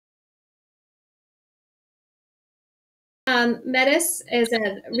Metis is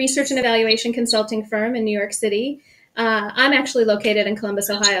a research and evaluation consulting firm in New York City. I'm actually located in Columbus,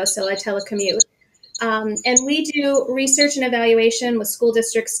 Ohio, so I telecommute. And we do research and evaluation with school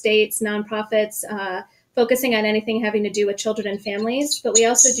districts, states, nonprofits, focusing on anything having to do with children and families. But we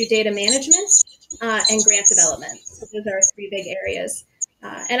also do data management and grant development. So those are our three big areas.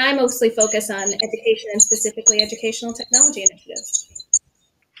 And I mostly focus on education and specifically educational technology initiatives.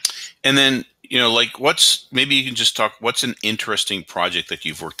 And then, like maybe you can just talk, what's an interesting project that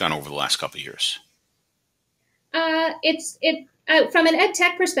you've worked on over the last couple of years? From an ed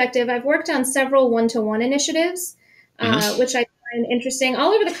tech perspective, I've worked on several one-to-one initiatives, which I find interesting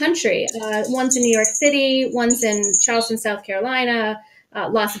all over the country. One's in New York City, one's in Charleston, South Carolina,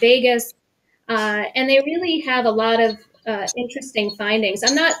 Las Vegas, and they really have a lot of interesting findings.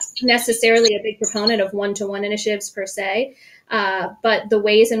 I'm not necessarily a big proponent of one-to-one initiatives per se, but the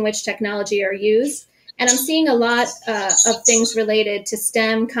ways in which technology are used. And I'm seeing a lot of things related to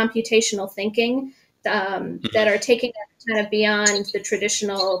STEM, computational thinking, that are taking us kind of beyond the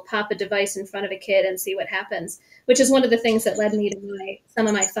traditional pop a device in front of a kid and see what happens, which is one of the things that led me to some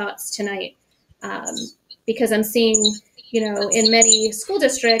of my thoughts tonight. Because I'm seeing, in many school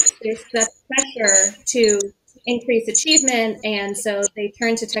districts, there's that pressure to increase achievement, and so they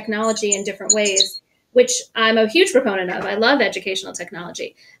turn to technology in different ways, which I'm a huge proponent of. I love educational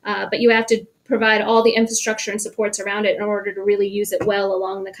technology, but you have to provide all the infrastructure and supports around it in order to really use it well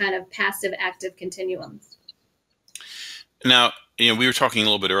along the kind of passive-active continuum. Now, we were talking a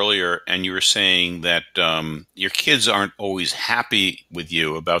little bit earlier, and you were saying that your kids aren't always happy with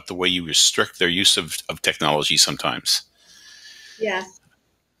you about the way you restrict their use of technology sometimes. Yeah.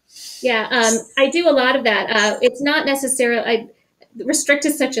 Yeah, I do a lot of that. It's not necessarily, restrict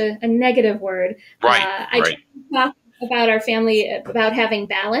is such a negative word. Right, I talk about our family, about having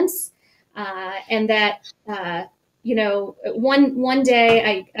balance. And that, one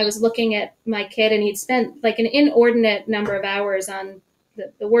day I was looking at my kid and he'd spent like an inordinate number of hours on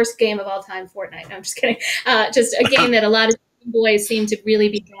the worst game of all time, Fortnite. No, I'm just kidding. Just a game that a lot of boys seem to really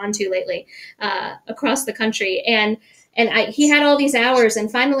be drawn to lately across the country. And he had all these hours,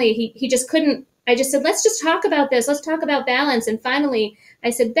 and finally he just couldn't. I just said, let's just talk about this. Let's talk about balance. And finally,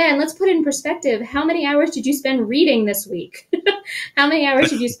 I said, Ben, let's put it in perspective. How many hours did you spend reading this week? How many hours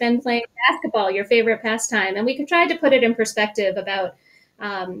did you spend playing basketball, your favorite pastime? And we tried to put it in perspective about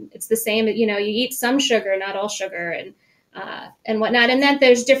it's the same, you eat some sugar, not all sugar, and whatnot. And that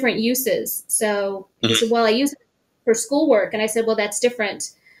there's different uses. So he said, well, I use it for schoolwork. And I said, well, that's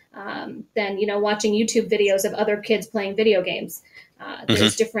different than, watching YouTube videos of other kids playing video games.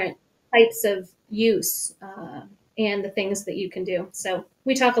 There's different types of use and the things that you can do. So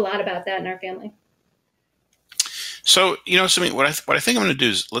we talk a lot about that in our family. So, Sammy, what I think I'm going to do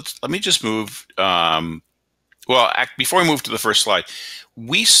is let me just move. Before I move to the first slide,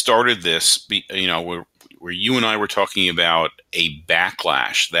 we started this, where you and I were talking about a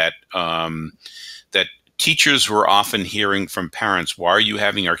backlash that that teachers were often hearing from parents. Why are you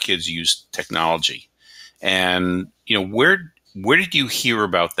having our kids use technology? And where did you hear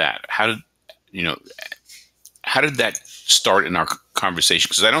about that? How did that start in our conversation?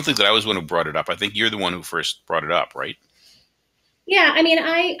 Because I don't think that I was the one who brought it up. I think you're the one who first brought it up, right? Yeah, I mean,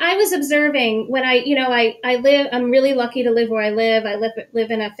 I was observing when I'm really lucky to live where I live. I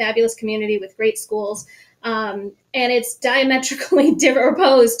live in a fabulous community with great schools. And it's diametrically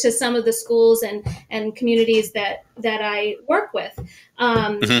opposed to some of the schools and communities that I work with.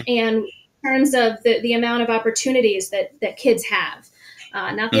 And in terms of the amount of opportunities that kids have,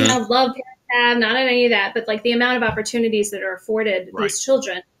 not the amount of love parents have, not any of that, but like the amount of opportunities that are afforded these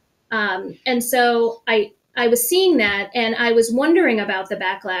children. And so I was seeing that, and I was wondering about the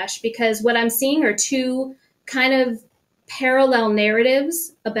backlash, because what I'm seeing are two kind of parallel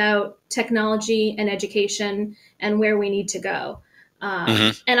narratives about technology and education and where we need to go.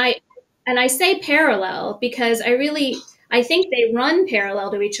 And I say parallel because I think they run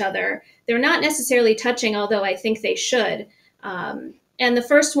parallel to each other. They're not necessarily touching, although I think they should. And the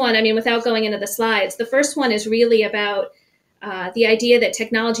first one, I mean, without going into the slides, the first one is really about the idea that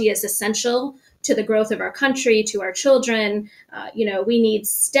technology is essential to the growth of our country, to our children. We need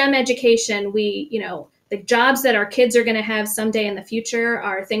STEM education. The jobs that our kids are going to have someday in the future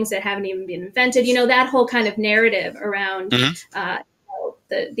are things that haven't even been invented. That whole kind of narrative around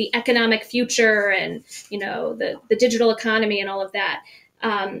the economic future and, the digital economy and all of that.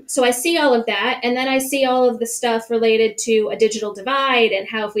 So I see all of that. And then I see all of the stuff related to a digital divide and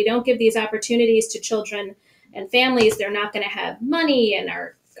how if we don't give these opportunities to children and families, they're not going to have money, and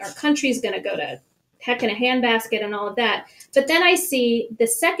our country's going to go to heck in a handbasket and all of that. But then I see the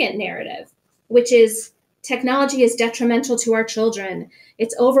second narrative, which is technology is detrimental to our children.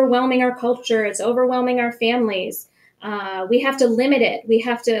 It's overwhelming our culture. It's overwhelming our families. We have to limit it. We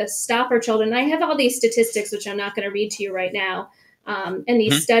have to stop our children. And I have all these statistics, which I'm not going to read to you right now, and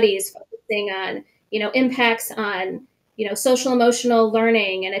these studies focusing on, impacts on, social emotional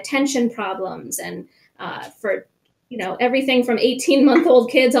learning and attention problems, and for, everything from 18-month-old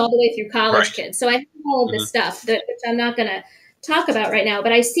kids all the way through college kids. So I have all of this stuff which I'm not going to talk about right now,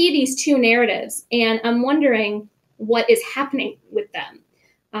 but I see these two narratives, and I'm wondering what is happening with them.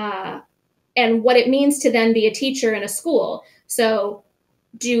 And what it means to then be a teacher in a school. So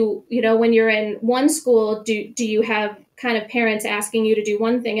when you're in one school, do you have kind of parents asking you to do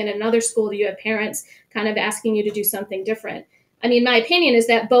one thing, and in another school, do you have parents kind of asking you to do something different? I mean, my opinion is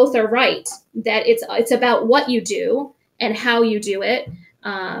that both are right, that it's about what you do and how you do it,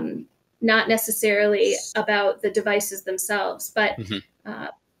 not necessarily about the devices themselves. But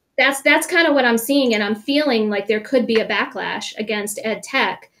that's kind of what I'm seeing, and I'm feeling like there could be a backlash against ed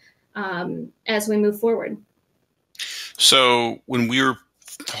tech as we move forward. So when we were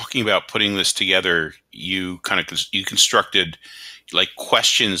talking about putting this together, you constructed like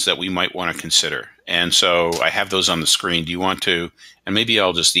questions that we might want to consider. And so I have those on the screen. Do you want to, and maybe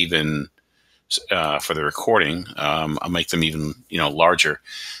I'll just even, for the recording, I'll make them even, larger.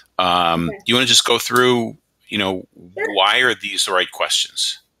 Okay. Do you want to just go through, sure. Why are these the right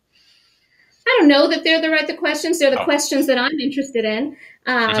questions? I don't know that they're the questions. They're the questions that I'm interested in.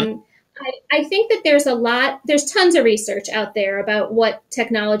 I think that there's tons of research out there about what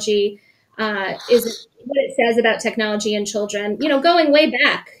technology is, what it says about technology and children, going way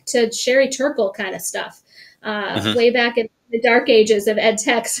back to Sherry Turkle kind of stuff, way back in the dark ages of ed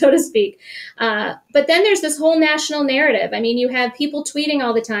tech, so to speak. But then there's this whole national narrative. I mean, you have people tweeting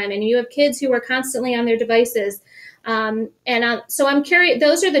all the time, and you have kids who are constantly on their devices. So I'm curious,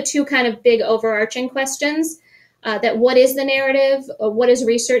 those are the two kind of big overarching questions, that what is the narrative, or what does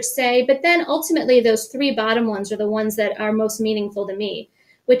research say? But then ultimately those three bottom ones are the ones that are most meaningful to me,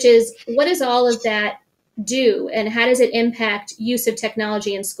 which is, what does all of that do, and how does it impact use of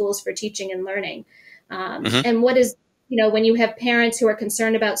technology in schools for teaching and learning? And what is, when you have parents who are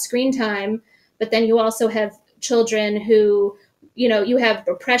concerned about screen time, but then you also have children who, you have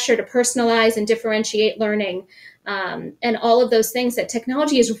a pressure to personalize and differentiate learning, and all of those things that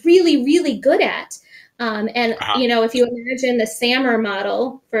technology is really, really good at. If you imagine the SAMR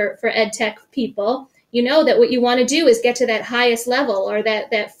model for ed tech people, that what you want to do is get to that highest level, or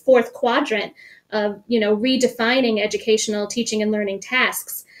that fourth quadrant of, redefining educational teaching and learning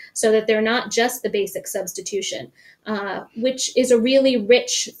tasks so that they're not just the basic substitution, which is a really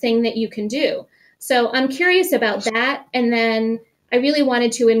rich thing that you can do. So I'm curious about that. And then I really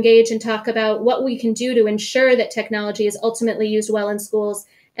wanted to engage and talk about what we can do to ensure that technology is ultimately used well in schools,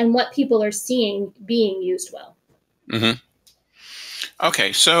 and what people are seeing being used well.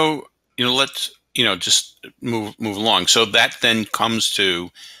 Okay, so let's just move along. So that then comes to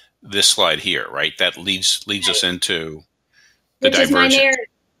this slide here, right? That leads us into the divergence. Which is my narrative,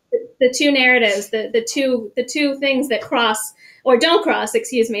 the two narratives, the two things that cross or don't cross.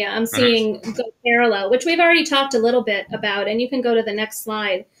 Excuse me. I'm seeing go parallel, which we've already talked a little bit about, and you can go to the next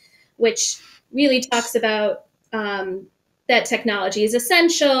slide, which really talks about that technology is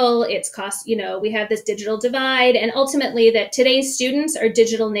essential. It's cost, we have this digital divide, and ultimately that today's students are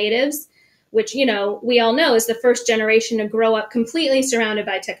digital natives, which, we all know is the first generation to grow up completely surrounded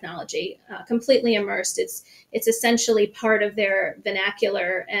by technology, completely immersed. It's essentially part of their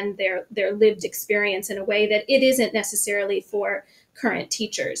vernacular and their lived experience in a way that it isn't necessarily for current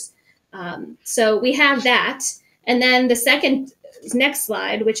teachers. So we have that. And then the next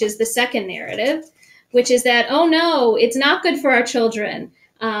slide, which is the second narrative, which is that, oh no, it's not good for our children.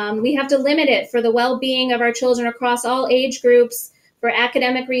 We have to limit it for the well-being of our children across all age groups, for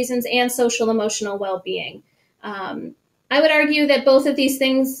academic reasons and social emotional well-being. I would argue that both of these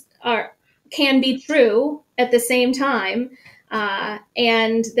things can be true at the same time,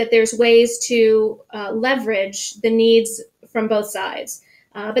 and that there's ways to leverage the needs from both sides.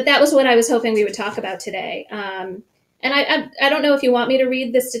 But that was what I was hoping we would talk about today. And I don't know if you want me to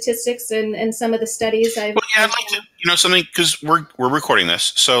read the statistics and some of the studies. Well, yeah, I'd like to, something, because we're recording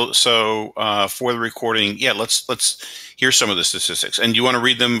this. So for the recording, yeah, let's hear some of the statistics. And do you want to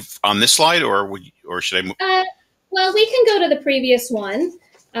read them on this slide, or should I move? Well, we can go to the previous one,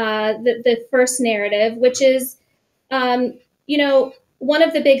 the first narrative, which is, one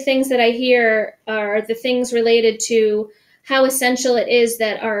of the big things that I hear are the things related to how essential it is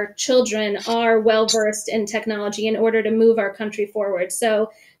that our children are well-versed in technology in order to move our country forward.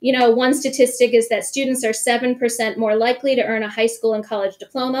 So, one statistic is that students are 7% more likely to earn a high school and college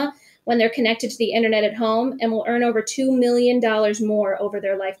diploma when they're connected to the internet at home, and will earn over $2 million more over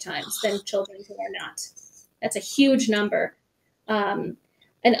their lifetimes than children who are not. That's a huge number. An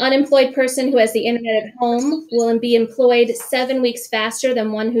unemployed person who has the internet at home will be employed 7 weeks faster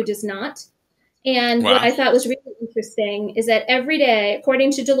than one who does not. And Wow. what I thought was really interesting is that every day,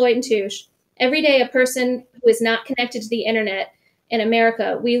 according to Deloitte and Touche, every day a person who is not connected to the internet in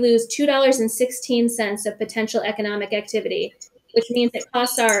America, we lose $2.16 of potential economic activity, which means it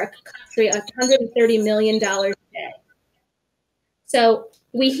costs our country $130 million a day. So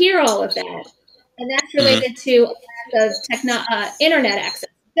we hear all of that, and that's related to a lack of internet access,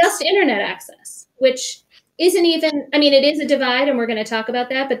 just internet access, which isn't even, I mean, it is a divide, and we're going to talk about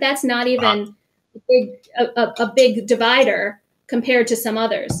that, but that's not even a big divider compared to some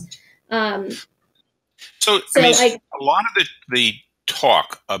others. So I mean, a lot of the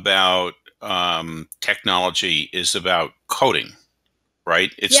talk about technology is about coding,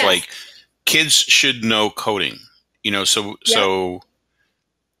 right? It's yes. like kids should know coding, so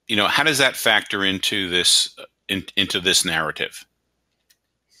how does that factor into this narrative?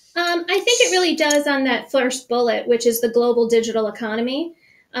 I think it really does on that first bullet, which is the global digital economy.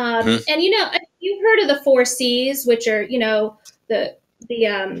 And you've heard of the 4 C's, which are the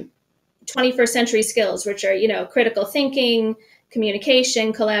 21st century skills, which are critical thinking,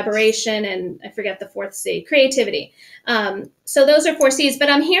 communication, collaboration, and I forget the 4th C, creativity. So those are 4 C's, but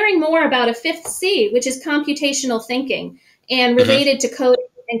I'm hearing more about a 5th C, which is computational thinking and related to coding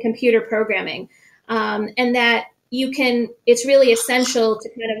and computer programming, and that it's really essential to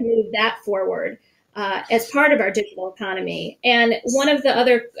kind of move that forward as part of our digital economy. And one of the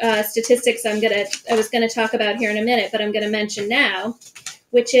other statistics I was going to talk about here in a minute, but I'm going to mention now,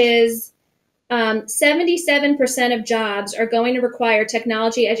 which is 77% of jobs are going to require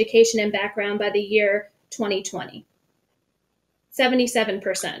technology education and background by the year 2020.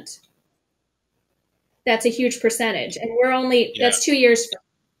 77%. That's a huge percentage. And that's 2 years from.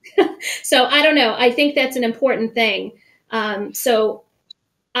 So I don't know. I think that's an important thing. So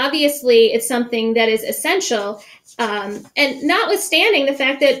obviously it's something that is essential. And notwithstanding the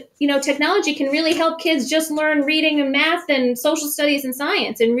fact that, technology can really help kids just learn reading and math and social studies and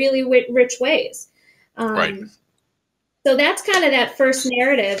science in really rich ways. Right. So that's kind of that first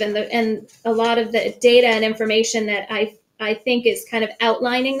narrative, and a lot of the data and information that I think is kind of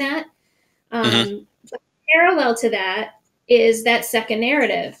outlining that. But parallel to that is that second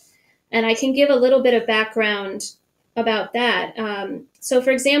narrative. And I can give a little bit of background about that. So,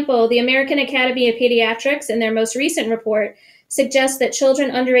 for example, the American Academy of Pediatrics, in their most recent report, suggests that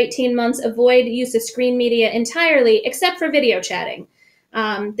children under 18 months avoid use of screen media entirely, except for video chatting.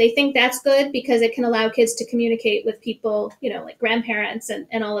 They think that's good because it can allow kids to communicate with people, like grandparents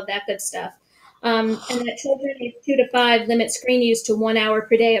and all of that good stuff. And that children aged 2 to 5 limit screen use to 1 hour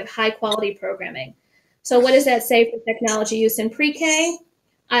per day of high-quality programming. So what does that say for technology use in pre-K?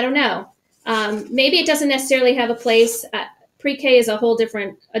 I don't know. Maybe it doesn't necessarily have a place. Pre-K is a whole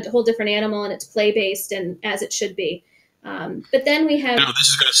different animal, and it's play-based, and as it should be. But then we have. This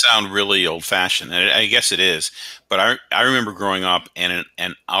is going to sound really old-fashioned, and I guess it is. But I remember growing up, and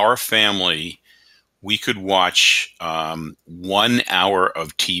our family, we could watch 1 hour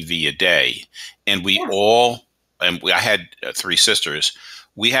of TV a day, and I had 3 sisters.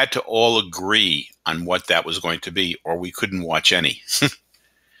 We had to all agree on what that was going to be, or we couldn't watch any.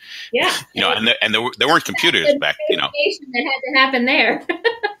 Yeah. And there weren't computers back, That had to happen there.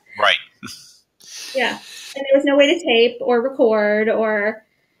 Right. Yeah. And there was no way to tape or record or.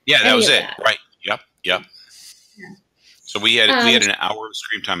 Yeah, that was it. That. Right. Yep. Yeah. So we had an hour of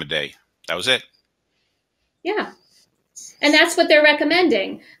screen time a day. That was it. Yeah. And that's what they're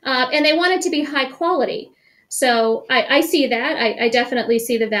recommending. And they want it to be high quality. So I see that. I definitely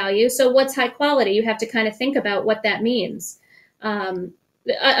see the value. So what's high quality? You have to kind of think about what that means.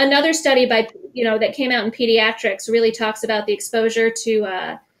 Another study that came out in pediatrics really talks about the exposure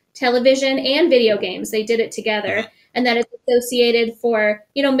to television and video games. They did it together, and that it's associated for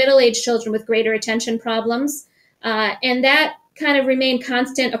middle-aged children with greater attention problems, and that kind of remained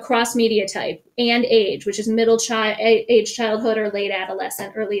constant across media type and age, which is middle age childhood or late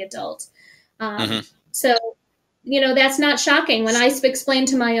adolescent, early adult. So, that's not shocking. When I explain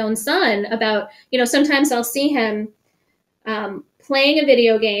to my own son about, sometimes I'll see him playing a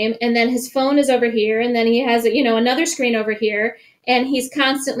video game, and then his phone is over here, and then he has, another screen over here, and he's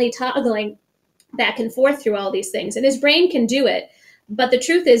constantly toggling back and forth through all these things. And his brain can do it. But the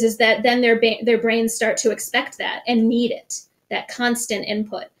truth is that then their brains start to expect that and need it, that constant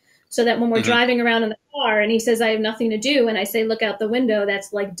input. So that when we're driving around in the car and he says, I have nothing to do, and I say, look out the window,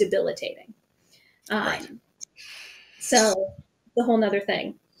 that's like debilitating. Right. So the whole nother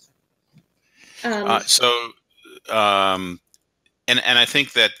thing. Um, So, um, and I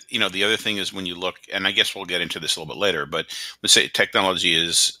think that, the other thing is when you look, and I guess we'll get into this a little bit later, but let's say technology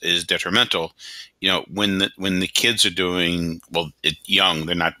is detrimental. When the kids are doing, well, young,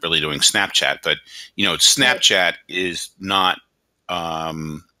 they're not really doing Snapchat, but right. Snapchat is not,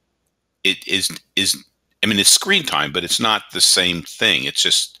 it is I mean, it's screen time, but it's not the same thing. It's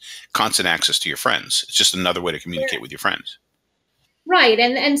just constant access to your friends. It's just another way to communicate with your friends. Right.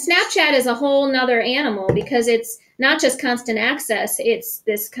 And Snapchat is a whole nother animal because it's not just constant access, it's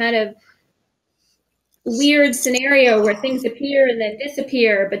this kind of weird scenario where things appear and then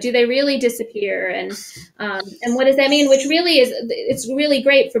disappear, but do they really disappear? And what does that mean? Which really is, it's really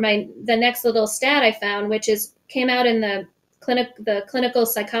great for the next little stat I found, which is came out in the clinical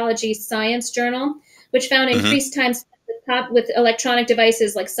psychology science journal, which found Hmm. increased time spent with electronic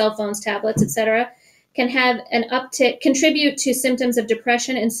devices like cell phones, tablets, etc., can have an uptick, contribute to symptoms of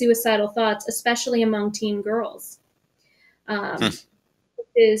depression and suicidal thoughts, especially among teen girls. Um,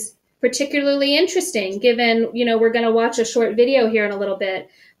 is particularly interesting given, we're going to watch a short video here in a little bit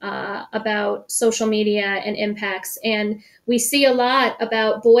about social media and impacts. And we see a lot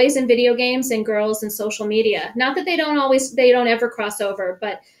about boys in video games and girls in social media. Not that they don't ever cross over,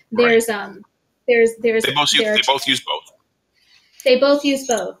 but Right. there's, there's, there's, They both use, there are they both use both. they both use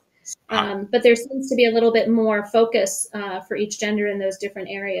both. Uh-huh. But there seems to be a little bit more focus for each gender in those different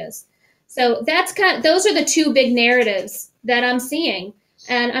areas. So those are the two big narratives that I'm seeing.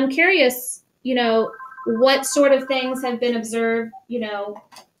 And I'm curious, what sort of things have been observed,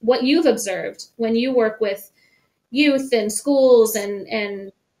 what you've observed when you work with youth and schools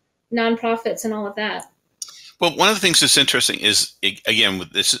and nonprofits and all of that. Well, one of the things that's interesting is, again,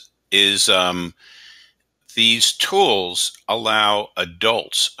 with this is, these tools allow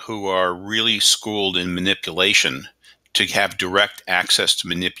adults who are really schooled in manipulation to have direct access to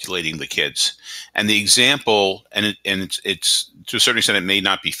manipulating the kids. And the example, it's to a certain extent, it may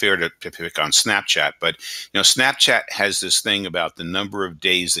not be fair to pick on Snapchat, but Snapchat has this thing about the number of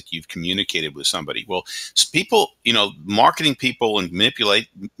days that you've communicated with somebody. Well, people, marketing people and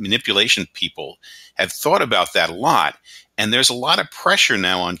manipulation people have thought about that a lot. And there's a lot of pressure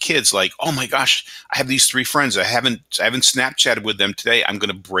now on kids, like, oh my gosh, I have these three friends. I haven't Snapchatted with them today. I'm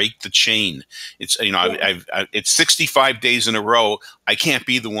going to break the chain. It's Yeah. it's 65 days in a row. I can't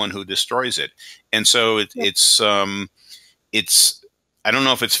be the one who destroys it. And so Yeah. it's I don't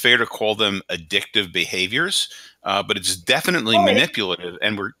know if it's fair to call them addictive behaviors, but it's definitely Oh, it is. manipulative.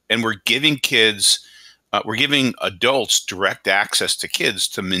 And we're giving kids. We're giving adults direct access to kids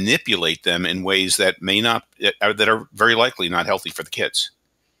to manipulate them in ways that may not that are very likely not healthy for the kids.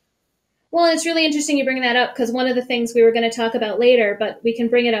 Well, it's really interesting you bring that up because one of the things we were going to talk about later, but we can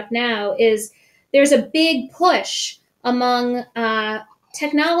bring it up now, is there's a big push among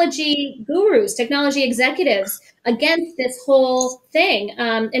technology gurus, technology executives against this whole thing.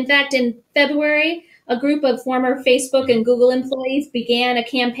 In fact, in February, a group of former Facebook and Google employees began a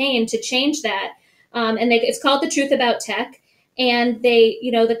campaign to change that. It's called The Truth About Tech. And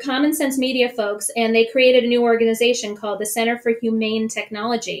the Common Sense Media folks, and they created a new organization called the Center for Humane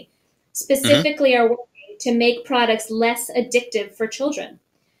Technology, Mm-hmm. specifically are working to make products less addictive for children.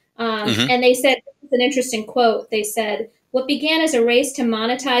 Mm-hmm. And they said, it's an interesting quote. They said, what began as a race to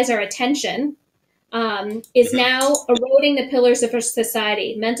monetize our attention is Mm-hmm. now eroding the pillars of our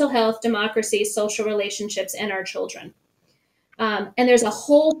society: mental health, democracy, social relationships, and our children. And there's a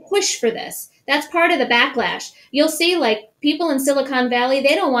whole push for this. That's part of the backlash. You'll see, like, people in Silicon Valley,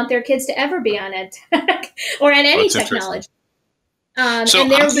 they don't want their kids to ever be on ed tech or on Oh, any it's interesting. technology. So And I'm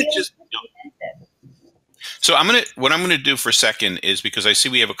they're going to really just So what I'm going to do for a second is, because I see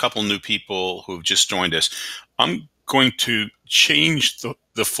we have a couple new people who have just joined us, I'm going to change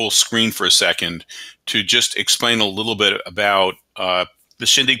the full screen for a second to just explain a little bit about the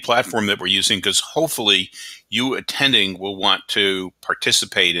Shindig platform that we're using, because hopefully you attending will want to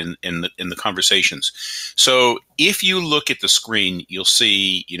participate in the conversations. So if you look at the screen, you'll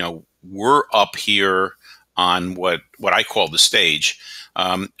see, we're up here on what I call the stage.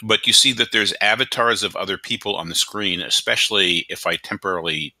 But you see that there's avatars of other people on the screen, especially if I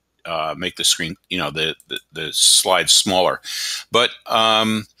temporarily make the screen, the slides smaller. But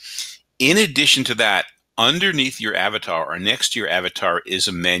in addition to that, underneath your avatar or next to your avatar is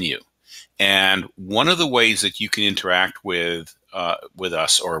a menu. And one of the ways that you can interact with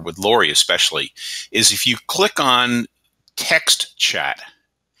us, or with Lori especially, is if you click on text chat.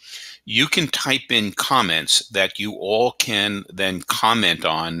 you can type in comments that you all can then comment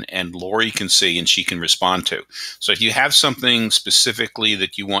on, and Lori can see and she can respond to. So if you have something specifically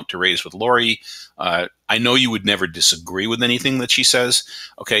that you want to raise with Lori, I know you would never disagree with anything that she says,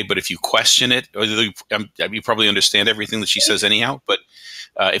 okay, but if you question it, or you probably understand everything that she says anyhow, but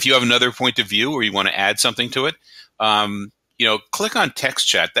if you have another point of view or you want to add something to it, click on text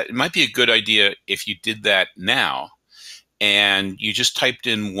chat. That might be a good idea if you did that now, and you just typed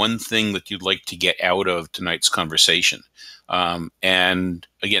in one thing that you'd like to get out of tonight's conversation. And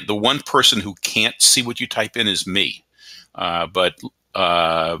again, the one person who can't see what you type in is me, but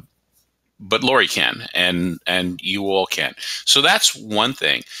Lori can, and you all can. So that's one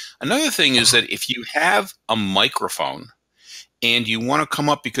thing. Another thing is that if you have a microphone and you want to come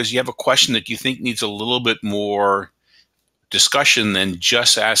up because you have a question that you think needs a little bit more discussion than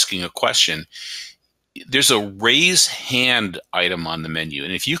just asking a question, there's a raise hand item on the menu.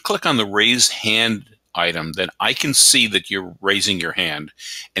 And if you click on the raise hand item, then I can see that you're raising your hand,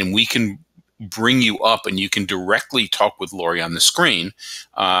 and we can bring you up and you can directly talk with Lori on the screen,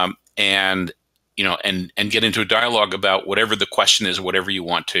 and get into a dialogue about whatever the question is, whatever you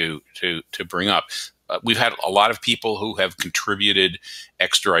want to bring up. We've had a lot of people who have contributed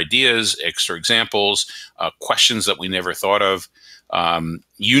extra ideas, extra examples, questions that we never thought of.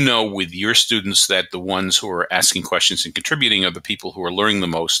 With your students that the ones who are asking questions and contributing are the people who are learning the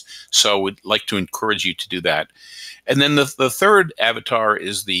most. So we'd like to encourage you to do that. And then the third avatar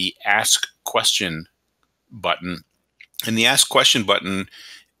is the Ask Question button. And the Ask Question button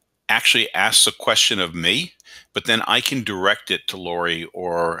actually asks a question of me, but then I can direct it to Lori,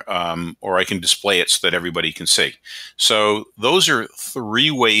 or I can display it so that everybody can see. So those are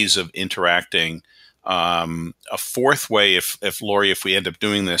three ways of interacting. A fourth way, if Lori, if we end up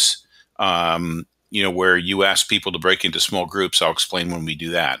doing this, where you ask people to break into small groups, I'll explain when we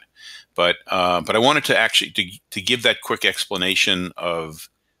do that. But I wanted to actually to give that quick explanation of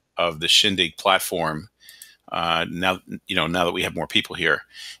the Shindig platform. Now that we have more people here,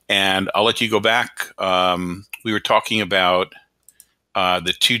 and I'll let you go back. We were talking about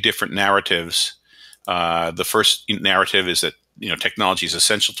the two different narratives. The first narrative is that technology is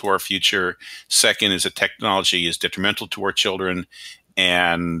essential to our future. Second is that technology is detrimental to our children.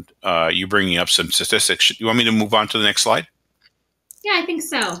 And you're bringing up some statistics. You want me to move on to the next slide? Yeah, I think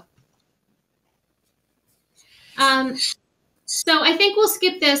so. So I think we'll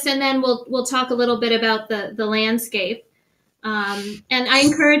skip this, and then we'll talk a little bit about the landscape. And I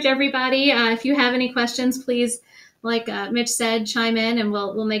encourage everybody, if you have any questions, please, like Mitch said, chime in, and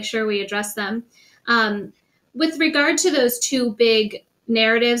we'll make sure we address them. With regard to those two big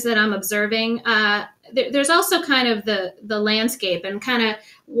narratives that I'm observing, there's also kind of the landscape and kind of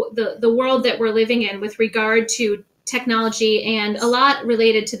the world that we're living in with regard to technology, and a lot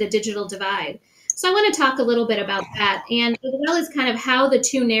related to the digital divide. So I want to talk a little bit about that, and as well as kind of how the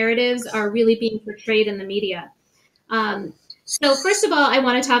two narratives are really being portrayed in the media. So first of all, I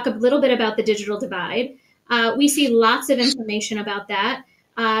want to talk a little bit about the digital divide. We see lots of information about that.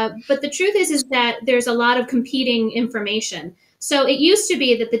 But the truth is that there's a lot of competing information. So it used to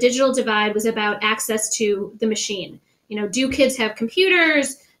be that the digital divide was about access to the machine. Do kids have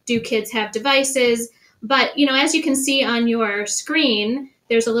computers? Do kids have devices? But, as you can see on your screen,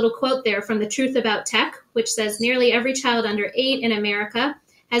 there's a little quote there from The Truth About Tech, which says nearly every child under 8 in America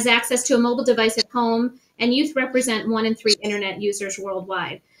has access to a mobile device at home, and youth represent 1 in 3 internet users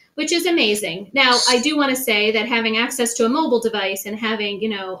worldwide, which is amazing. Now, I do want to say that having access to a mobile device and having,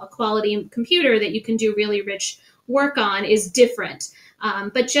 a quality computer that you can do really rich work on is different.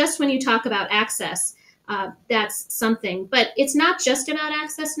 But just when you talk about access, that's something. But it's not just about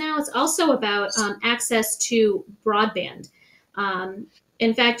access now. It's also about access to broadband.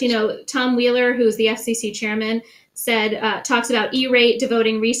 In fact, Tom Wheeler, who's the FCC chairman, talks about E-rate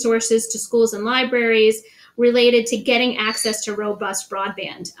devoting resources to schools and libraries related to getting access to robust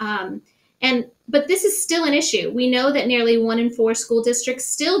broadband. But this is still an issue. We know that nearly 1 in 4 school districts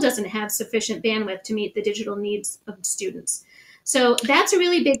still doesn't have sufficient bandwidth to meet the digital needs of students. So that's a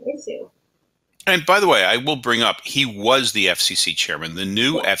really big issue. And by the way, I will bring up, he was the FCC chairman. The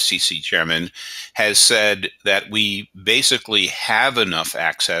new FCC chairman has said that we basically have enough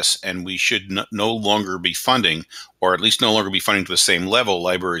access, and we should no longer be funding, or at least no longer be funding to the same level,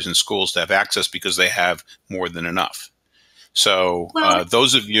 libraries and schools to have access because they have more than enough. So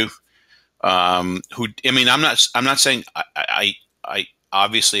those of you I'm not saying I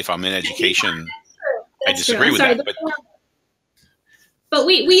obviously, if I'm in education, I disagree with that. But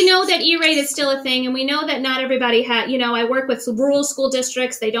we know that E-rate is still a thing, and we know that not everybody has, I work with rural school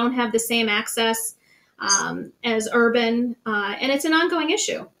districts. They don't have the same access as urban, and it's an ongoing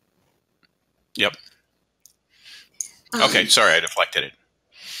issue. Yep. Okay, sorry, I deflected it.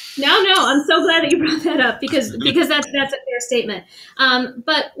 No, no, I'm so glad that you brought that up because that's a fair statement.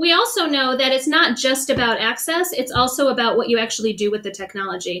 But we also know that it's not just about access; it's also about what you actually do with the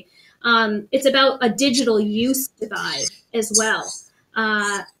technology. It's about a digital use divide as well.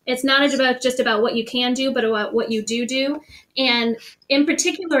 It's not about just about what you can do, but about what you do, and in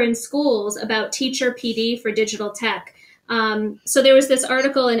particular in schools about teacher PD for digital tech. So there was this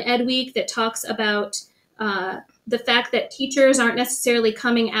article in Ed Week that talks about the fact that teachers aren't necessarily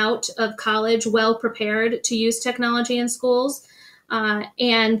coming out of college well prepared to use technology in schools,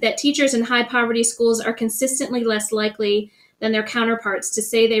 and that teachers in high poverty schools are consistently less likely than their counterparts to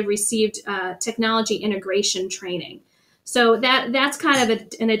say they've received technology integration training. So that's kind of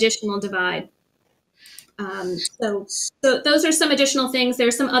an additional divide. So those are some additional things. There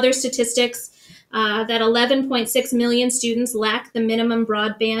are some other statistics that 11.6 million students lack the minimum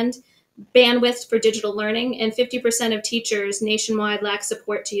broadband bandwidth for digital learning, and 50% of teachers nationwide lack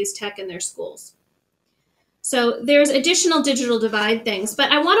support to use tech in their schools. So there's additional digital divide things,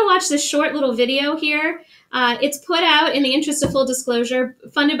 but I want to watch this short little video here. It's put out in the interest of full disclosure,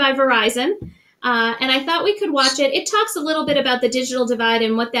 funded by Verizon, and I thought we could watch it. It talks a little bit about the digital divide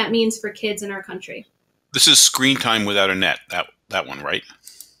and what that means for kids in our country. This is Screen Time Without a Net, that one, right?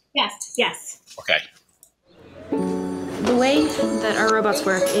 Yes, yes. Okay. The way that our robots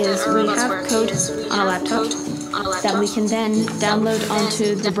work is we have code on a laptop that we can then download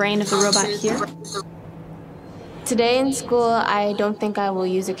onto the brain of the robot here. Today in school, I don't think I will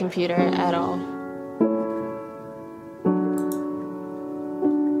use a computer at all.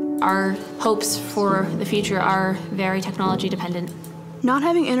 Our hopes for the future are very technology dependent. Not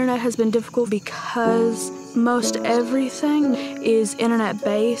having internet has been difficult because most everything is internet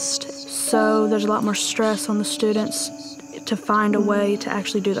based, so there's a lot more stress on the students to find a way to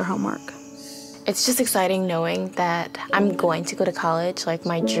actually do their homework. It's just exciting knowing that I'm going to go to college, like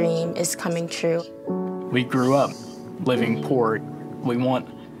my dream is coming true. We grew up living poor. We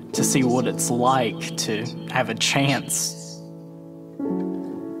want to see what it's like to have a chance.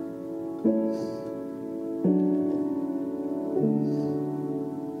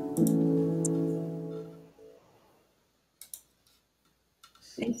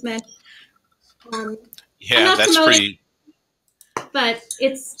 Thanks, Mitch. Yeah, that's pretty. But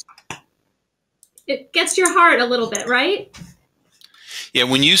it gets your heart a little bit, right? Yeah,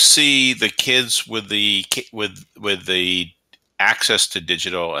 when you see the kids with the access to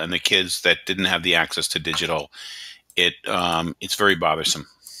digital and the kids that didn't have the access to digital, it's very bothersome.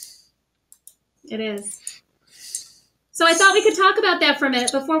 It is. So I thought we could talk about that for a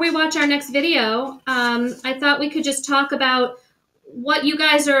minute before we watch our next video. I thought we could just talk about what you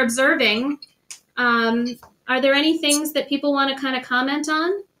guys are observing. Are there any things that people want to kind of comment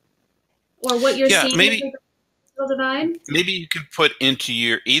on, or what you're seeing? Maybe. Divide? Maybe you could put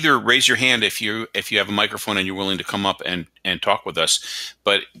into either raise your hand if you have a microphone and you're willing to come up and talk with us.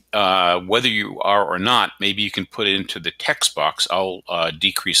 But whether you are or not, maybe you can put it into the text box. I'll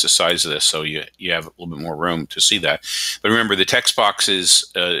decrease the size of this so you have a little bit more room to see that. But remember, the text box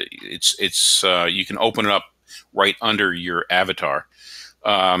is you can open it up right under your avatar.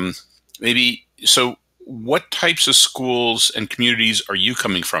 So what types of schools and communities are you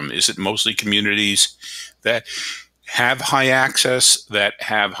coming from? Is it mostly communities that have high access, that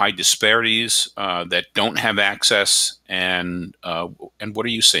have high disparities, that don't have access, and what are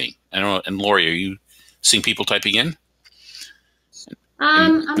you seeing? I don't know. And Lori, are you seeing people typing in?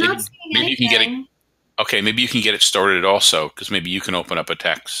 I'm not seeing anything. You can get it. Okay, maybe you can get it started also, because maybe you can open up a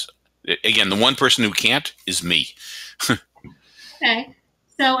text. Again, the one person who can't is me. Okay,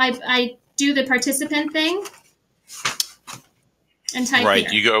 so I do the participant thing and type right,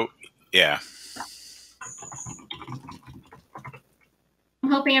 here. You go, yeah. I'm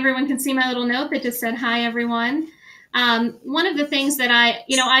hoping everyone can see my little note that just said, hi, everyone. One of the things that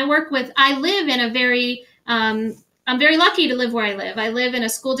I work with, I live in a very, I'm very lucky to live where I live. I live in a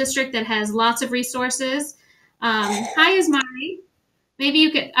school district that has lots of resources. Hi, Ismari. Maybe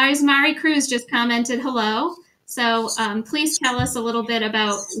you could, Ismari Cruz just commented hello. So please tell us a little bit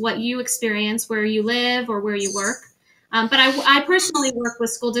about what you experience, where you live or where you work. But I personally work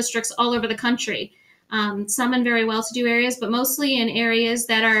with school districts all over the country. Some in very well-to-do areas, but mostly in areas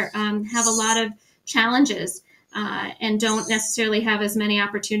that have a lot of challenges and don't necessarily have as many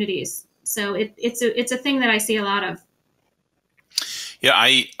opportunities. So it's a thing that I see a lot of. Yeah,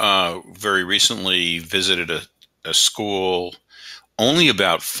 I very recently visited a school only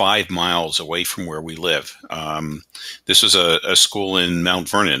about 5 miles away from where we live. This was a school in Mount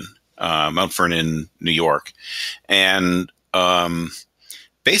Vernon, New York, and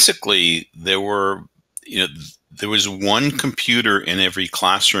basically there were, there was one computer in every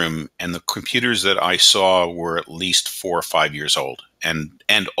classroom, and the computers that I saw were at least 4 or 5 years old and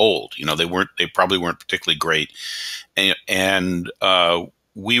old. They probably weren't particularly great, and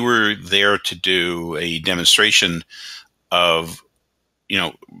we were there to do a demonstration of,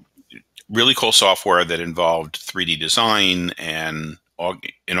 really cool software that involved 3D design and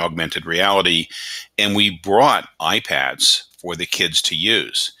in augmented reality, and we brought iPads for the kids to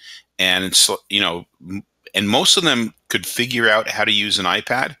use, and it's and most of them could figure out how to use an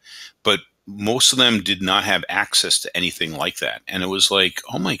iPad, but most of them did not have access to anything like that. And it was like,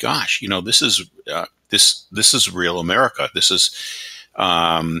 oh my gosh, this is this is real America. This is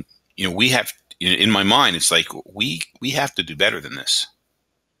we have, in my mind, it's like we have to do better than this.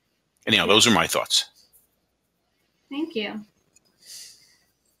 Anyhow, those are my thoughts. Thank you.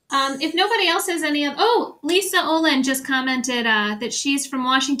 If nobody else has any of, Lisa Olin just commented that she's from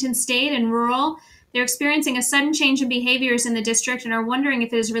Washington State and rural. They're experiencing a sudden change in behaviors in the district and are wondering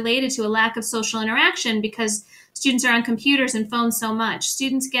if it is related to a lack of social interaction because students are on computers and phones so much.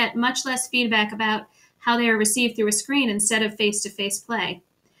 Students get much less feedback about how they are received through a screen instead of face-to-face play.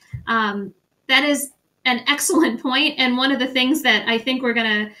 That is an excellent point, and one of the things that I think we're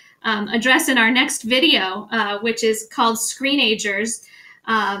going to address in our next video, which is called Screenagers.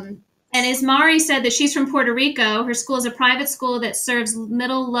 And as Mari said that she's from Puerto Rico, her school is a private school that serves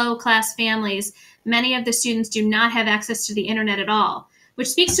middle, low-class families. Many of the students do not have access to the internet at all, which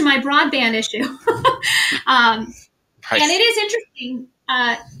speaks to my broadband issue. And it is interesting.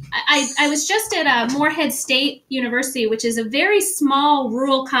 I was just at Morehead State University, which is a very small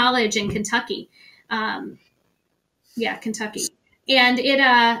rural college in Kentucky. Kentucky. And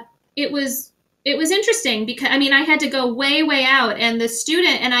it was interesting because, I had to go way, way out, and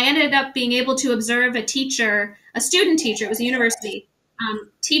I ended up being able to observe a student teacher, it was a university,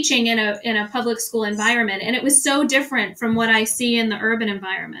 teaching in a public school environment. And it was so different from what I see in the urban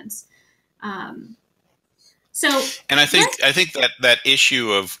environments. And I think that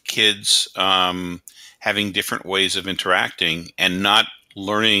issue of kids having different ways of interacting and not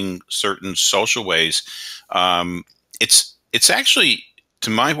learning certain social ways, it's actually,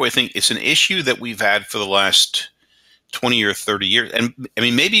 to my way of thinking, it's an issue that we've had for the last 20 or 30 years. And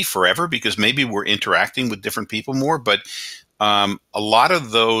maybe forever, because maybe we're interacting with different people more, but a lot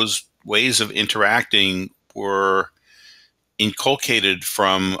of those ways of interacting were inculcated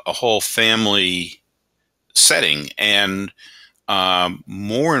from a whole family setting. And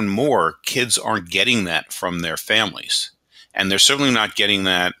more and more kids aren't getting that from their families. And they're certainly not getting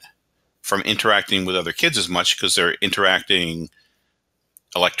that from interacting with other kids as much, because they're interacting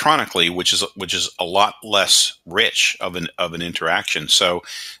electronically, which is a lot less rich of an interaction. So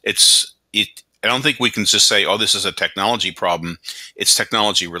I don't think we can just say, oh, this is a technology problem. It's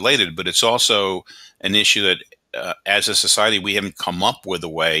technology related, but it's also an issue that as a society we haven't come up with a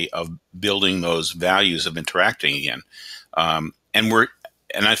way of building those values of interacting again. And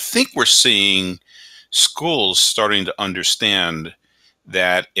I think we're seeing schools starting to understand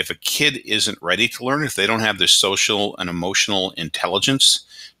that if a kid isn't ready to learn, if they don't have the social and emotional intelligence,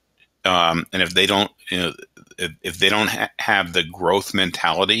 and if they don't, if they don't have the growth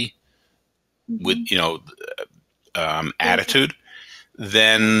mentality with, attitude,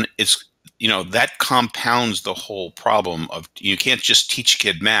 then it's, that compounds the whole problem of, you can't just teach a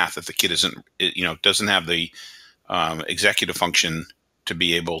kid math if the kid isn't, doesn't have the executive function to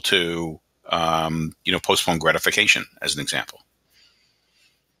be able to, postpone gratification, as an example.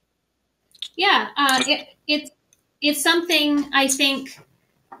 Yeah, it's something I think,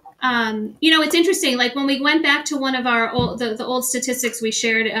 it's interesting. Like when we went back to one of our the old statistics we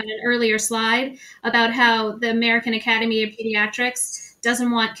shared on an earlier slide about how the American Academy of Pediatrics doesn't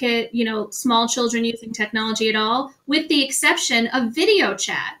want small children using technology at all, with the exception of video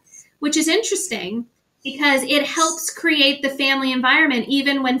chat, which is interesting because it helps create the family environment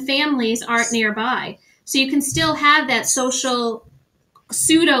even when families aren't nearby. So you can still have that social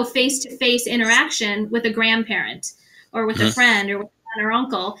pseudo face-to-face interaction with a grandparent or with a friend or with an aunt or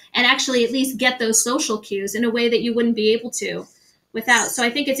uncle, and actually at least get those social cues in a way that you wouldn't be able to without. So I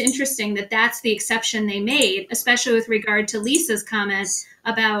think it's interesting that that's the exception they made, especially with regard to Lisa's comment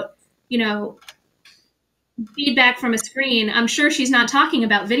about, feedback from a screen. I'm sure she's not talking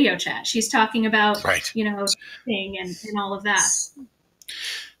about video chat. She's talking about, thing and all of that.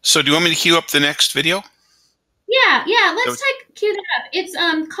 So do you want me to queue up the next video? Yeah. Let's cue that up. It's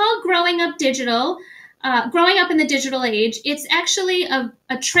called Growing Up Digital, Growing Up in the Digital Age. It's actually a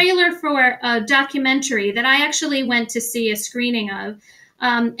trailer for a documentary that I actually went to see a screening of.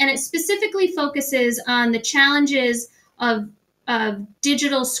 And it specifically focuses on the challenges of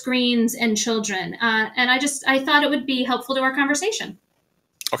digital screens and children. And I thought it would be helpful to our conversation.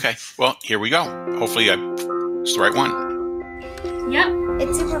 Okay, well, here we go. Hopefully it's the right one. Yep.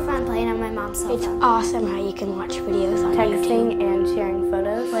 It's super fun playing on my mom's cell phone. It's awesome how you can watch videos on Texting YouTube. and sharing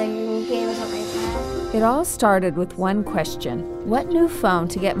photos, playing games on my iPad. It all started with one question: what new phone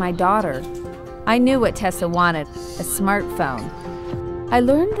to get my daughter? I knew what Tessa wanted, a smartphone. I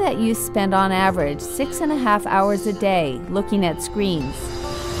learned that you spend on average 6.5 hours a day looking at screens.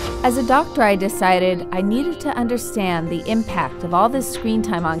 As a doctor, I decided I needed to understand the impact of all this screen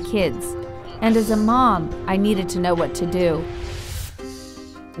time on kids. And as a mom, I needed to know what to do.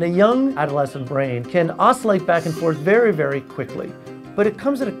 A young adolescent brain can oscillate back and forth very, very quickly, but it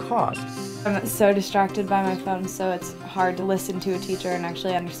comes at a cost. I'm so distracted by my phone, so it's hard to listen to a teacher and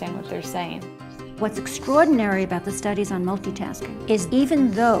actually understand what they're saying. What's extraordinary about the studies on multitasking is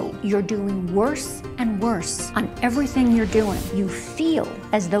even though you're doing worse and worse on everything you're doing, you feel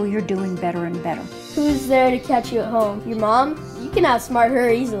as though you're doing better and better. Who's there to catch you at home? Your mom? You can outsmart her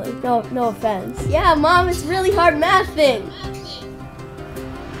easily. No offense. Yeah, Mom, it's really hard math thing.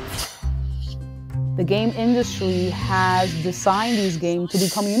 The game industry has designed these games to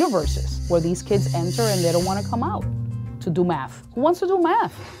become universes where these kids enter and they don't want to come out to do math. Who wants to do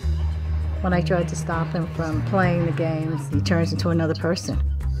math? When I tried to stop him from playing the games, he turns into another person.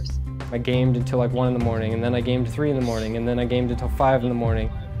 I gamed until like 1 in the morning, and then I gamed 3 in the morning, and then I gamed until 5 in the morning.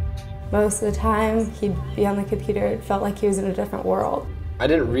 Most of the time, he'd be on the computer. It felt like he was in a different world. I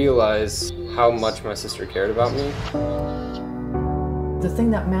didn't realize how much my sister cared about me. The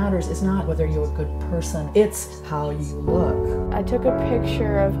thing that matters is not whether you're a good person, it's how you look. I took a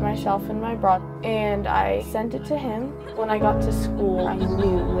picture of myself and my bra, and I sent it to him. When I got to school, I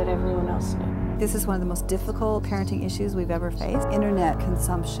knew that everyone else knew. This is one of the most difficult parenting issues we've ever faced. Internet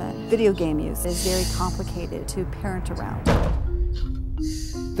consumption, video game use is very complicated to parent around.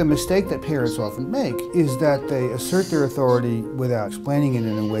 The mistake that parents often make is that they assert their authority without explaining it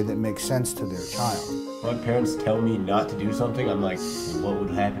in a way that makes sense to their child. When parents tell me not to do something, I'm like, what would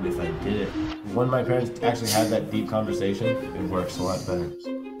happen if I did it? When my parents actually have that deep conversation, it works a lot better.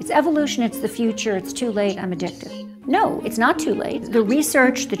 It's evolution, it's the future, it's too late, I'm addicted. No, it's not too late. The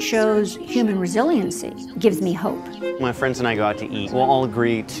research that shows human resiliency gives me hope. When my friends and I go out to eat, we'll all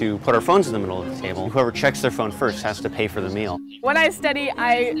agree to put our phones in the middle of the table. Whoever checks their phone first has to pay for the meal. When I study,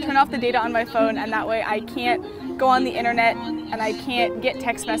 I turn off the data on my phone, and that way I can't go on the internet and I can't get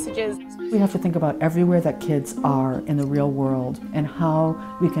text messages. We have to think about everywhere that kids are in the real world and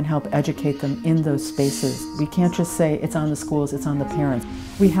how we can help educate them in those spaces. We can't just say it's on the schools, it's on the parents.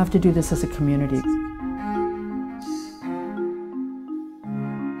 We have to do this as a community.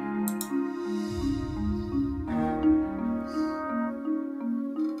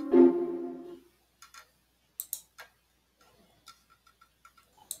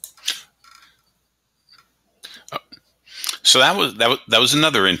 So that was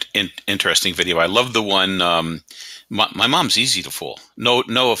another interesting video. I love the one. My mom's easy to fool.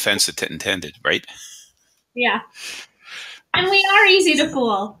 No offense intended, right? Yeah, and we are easy to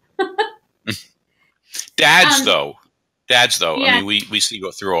fool. Dads though. Yeah. I mean, we see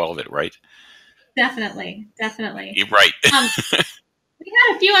go through all of it, right? Definitely. You're right. We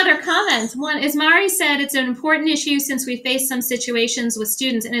had a few other comments. One, Ismari said it's an important issue since we face some situations with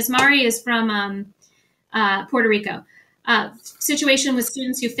students, and Ismari is from Puerto Rico. Situation with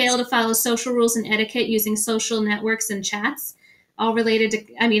students who fail to follow social rules and etiquette using social networks and chats, all related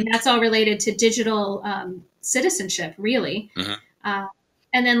to, that's all related to digital citizenship, really. Mm-hmm.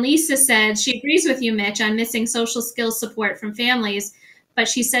 And then Lisa said she agrees with you, Mitch, on missing social skills support from families, but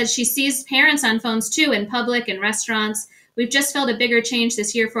she says she sees parents on phones too in public and restaurants. We've just felt a bigger change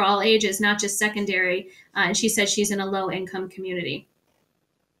this year for all ages, not just secondary. And she says she's in a low-income community.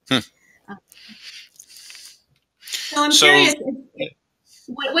 So I'm curious,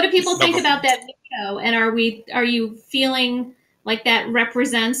 what do people think about that video? And are you feeling like that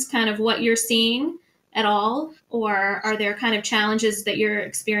represents kind of what you're seeing at all? Or are there kind of challenges that you're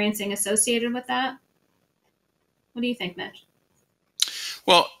experiencing associated with that? What do you think, Mitch?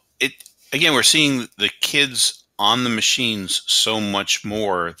 Well, again, we're seeing the kids on the machines so much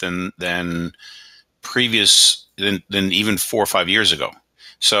more than even 4 or 5 years ago.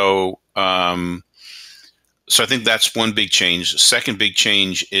 So I think that's one big change. Second big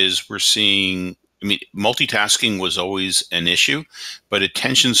change is we're seeing, multitasking was always an issue, but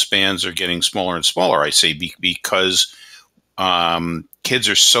attention spans are getting smaller and smaller, I say, because kids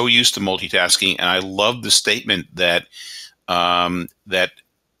are so used to multitasking. And I love the statement that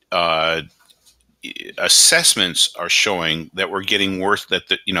assessments are showing that we're getting worse,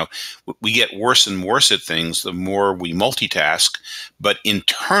 that we get worse and worse at things the more we multitask, but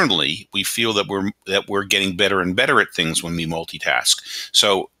internally we feel that we're getting better and better at things when we multitask.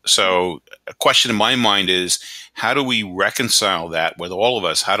 So a question in my mind is, how do we reconcile that with all of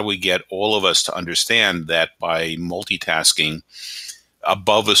us? How do we get all of us to understand that by multitasking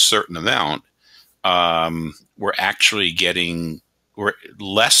above a certain amount, we're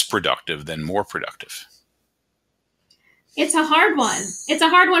less productive than more productive? It's a hard one. It's a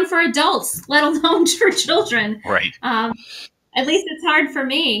hard one for adults, let alone for children. Right. At least it's hard for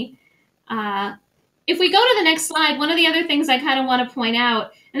me. If we go to the next slide, one of the other things I kind of want to point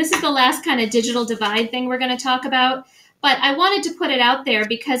out, and this is the last kind of digital divide thing we're going to talk about, but I wanted to put it out there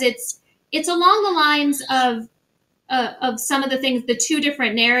because it's along the lines of some of the things, the two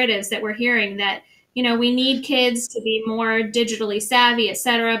different narratives that we're hearing, that we need kids to be more digitally savvy, et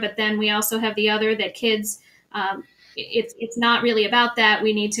cetera. But then we also have the other, that kids, it's not really about that.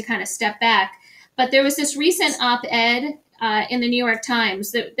 We need to kind of step back. But there was this recent op-ed in the New York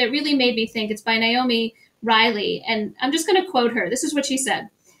Times that really made me think. It's by Naomi Riley. And I'm just going to quote her. This is what she said.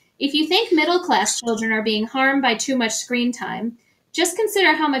 "If you think middle-class children are being harmed by too much screen time, just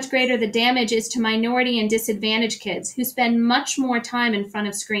consider how much greater the damage is to minority and disadvantaged kids who spend much more time in front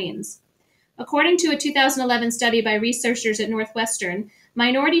of screens. According to a 2011 study by researchers at Northwestern,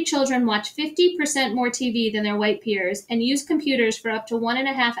 minority children watch 50% more TV than their white peers and use computers for up to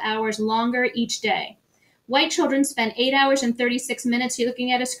 1.5 hours longer each day. White children spend 8 hours and 36 minutes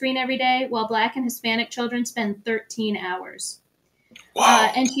looking at a screen every day, while Black and Hispanic children spend 13 hours.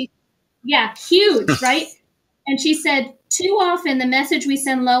 Wow. Huge, right? And she said, too often the message we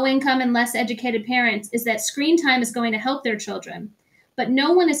send low-income and less educated parents is that screen time is going to help their children. But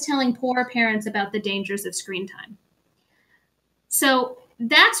no one is telling poor parents about the dangers of screen time." So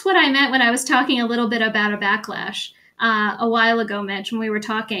that's what I meant when I was talking a little bit about a backlash a while ago, Mitch, when we were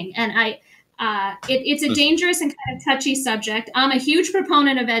talking. And it's a dangerous and kind of touchy subject. I'm a huge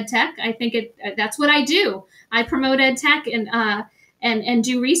proponent of EdTech. I think that's what I do. I promote EdTech and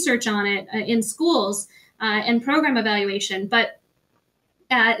do research on it in schools and program evaluation. But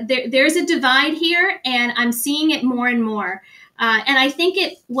there's a divide here, and I'm seeing it more and more. And I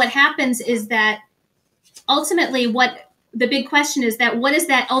think what happens is that ultimately the big question is that what does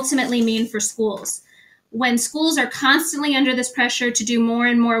that ultimately mean for schools? When schools are constantly under this pressure to do more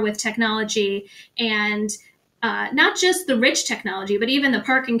and more with technology, and not just the rich technology, but even the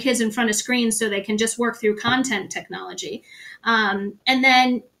parking kids in front of screens so they can just work through content technology.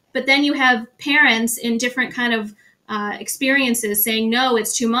 But then you have parents in different kind of experiences saying, no,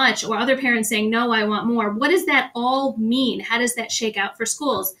 it's too much, or other parents saying, no, I want more. What does that all mean? How does that shake out for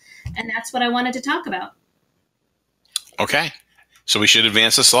schools? And that's what I wanted to talk about. Okay. So we should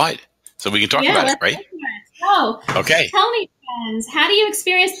advance the slide so we can talk about it, right? So, okay. Tell me, friends, how do you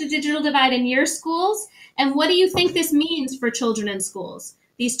experience the digital divide in your schools? And what do you think this means for children in schools?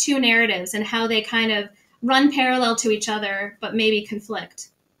 These two narratives and how they kind of run parallel to each other, but maybe conflict.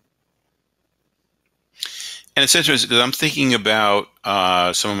 And it's interesting because I'm thinking about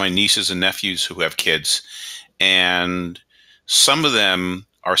some of my nieces and nephews who have kids, and some of them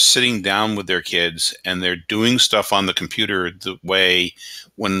are sitting down with their kids and they're doing stuff on the computer the way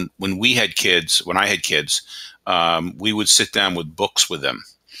when I had kids, we would sit down with books with them.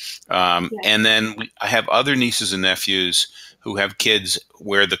 And then I have other nieces and nephews who have kids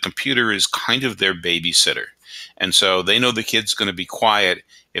where the computer is kind of their babysitter. And so they know the kid's going to be quiet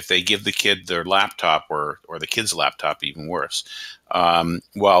if they give the kid their laptop or the kid's laptop, even worse,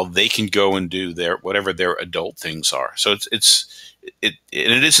 while they can go and do whatever their adult things are. So it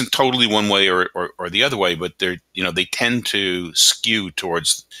isn't totally one way or the other way, but they tend to skew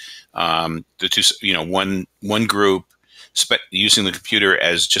towards the two. One group using the computer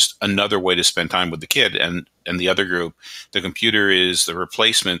as just another way to spend time with the kid, and the other group, the computer is the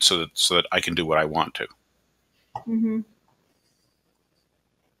replacement so that I can do what I want to. Mm-hmm.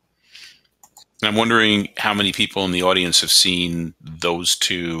 I'm wondering how many people in the audience have seen those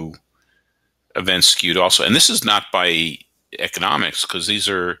two events skewed also. And this is not by economics, because these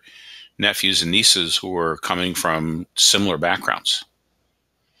are nephews and nieces who are coming from similar backgrounds.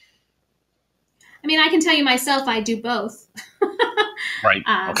 I mean, I can tell you myself, I do both. Right.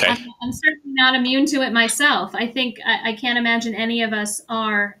 Okay. I'm certainly not immune to it myself. I think I can't imagine any of us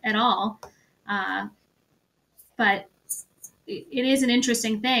are at all. But it is an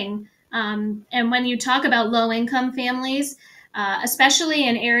interesting thing. And when you talk about low-income families, especially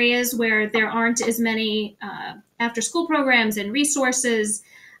in areas where there aren't as many after-school programs and resources,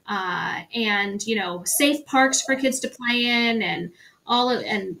 and safe parks for kids to play in, and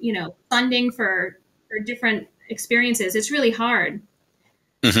and funding for different experiences. It's really hard.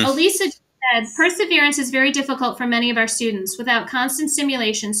 Elisa said, perseverance is very difficult for many of our students. Without constant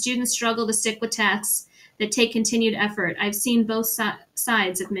stimulation, students struggle to stick with tasks that take continued effort. I've seen both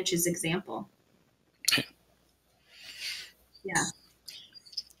sides of Mitch's example. Yeah.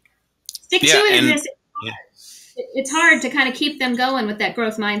 Stick to it. It's hard to kind of keep them going with that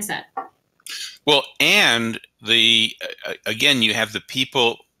growth mindset. Well, and again, you have the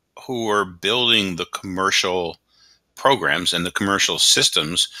people who are building the commercial programs and the commercial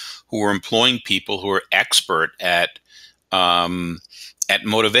systems who are employing people who are expert at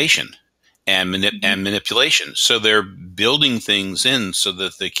motivation and manipulation. So they're building things in so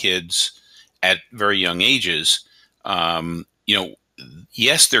that the kids at very young ages,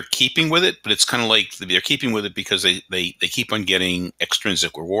 yes, they're keeping with it, but it's kind of like they're keeping with it because they keep on getting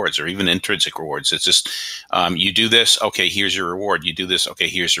extrinsic rewards or even intrinsic rewards. It's just, you do this, okay, here's your reward. You do this, okay,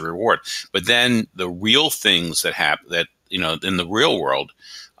 here's your reward. But then the real things that happen, that, in the real world,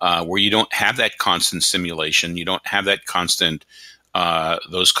 where you don't have that constant stimulation, you don't have that constant,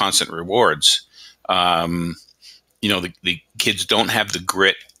 those constant rewards, the kids don't have the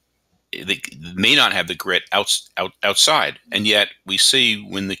grit. They may not have the grit outside. And yet we see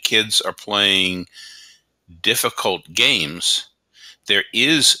when the kids are playing difficult games, there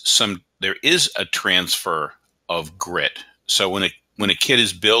is a transfer of grit. So when a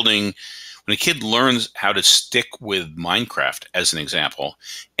kid learns how to stick with Minecraft, as an example,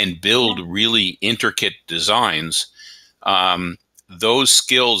 and build really intricate designs, those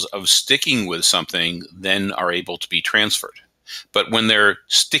skills of sticking with something then are able to be transferred. But when they're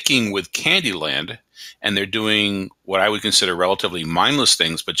sticking with Candyland and they're doing what I would consider relatively mindless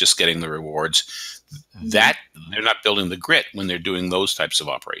things, but just getting the rewards, that they're not building the grit when they're doing those types of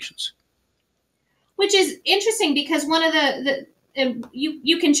operations. Which is interesting because one of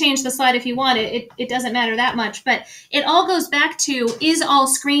you can change the slide if you want. It doesn't matter that much, but it all goes back to,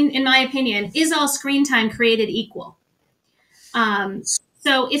 in my opinion, is all screen time created equal?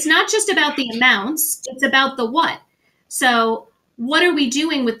 So it's not just about the amounts, it's about the what. So what are we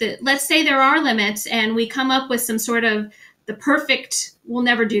doing with let's say there are limits and we come up with some sort of we'll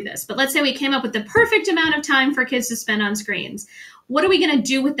never do this, but let's say we came up with the perfect amount of time for kids to spend on screens. What are we going to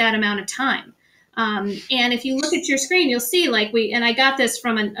do with that amount of time? And if you look at your screen, you'll see and I got this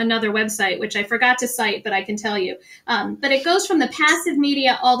from another website, which I forgot to cite, but I can tell you. But it goes from the passive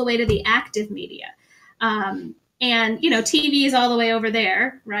media all the way to the active media. And, TV is all the way over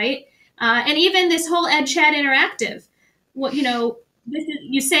there, right? And even this whole Edchat interactive,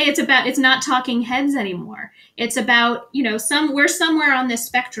 you say it's not talking heads anymore. It's about, we're somewhere on this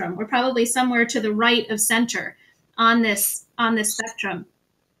spectrum. We're probably somewhere to the right of center on this spectrum.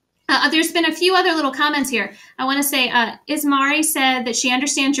 There's been a few other little comments here. I want to say, Ismari said that she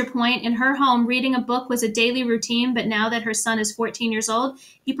understands your point. In her home, reading a book was a daily routine, but now that her son is 14 years old,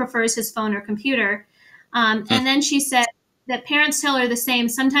 he prefers his phone or computer. And then she said that parents tell her the same.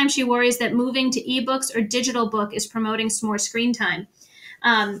 Sometimes she worries that moving to ebooks or digital book is promoting more screen time.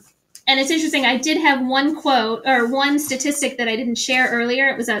 And it's interesting. I did have one quote or one statistic that I didn't share earlier.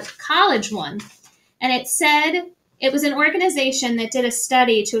 It was a college one. And it said, it was an organization that did a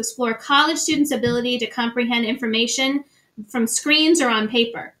study to explore college students' ability to comprehend information from screens or on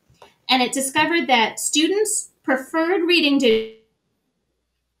paper. And it discovered that students preferred reading to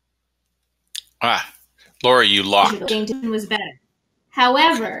Laura, you locked. Was better.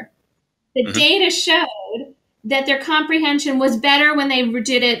 However, the data showed that their comprehension was better when they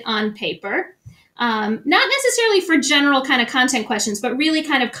did it on paper. Not necessarily for general kind of content questions, but really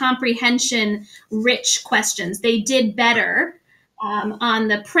kind of comprehension rich questions. They did better on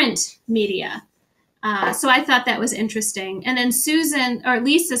the print media. So I thought that was interesting. And then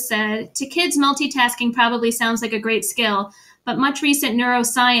Lisa said, to kids, multitasking probably sounds like a great skill, but much recent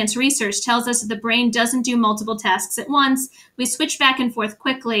neuroscience research tells us that the brain doesn't do multiple tasks at once. We switch back and forth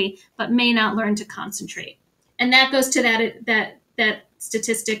quickly, but may not learn to concentrate. And that goes to that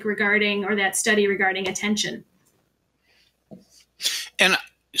statistic regarding, or that study regarding attention. And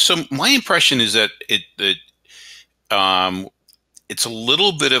so my impression is that it's a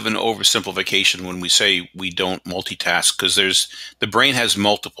little bit of an oversimplification when we say we don't multitask, because the brain has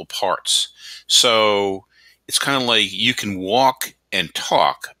multiple parts. So it's kind of like you can walk and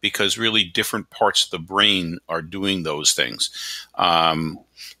talk because really different parts of the brain are doing those things. So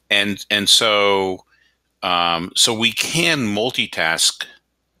we can multitask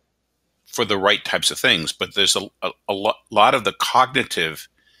for the right types of things, but there's a lot of the cognitive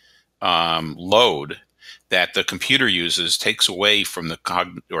load that the computer uses takes away from the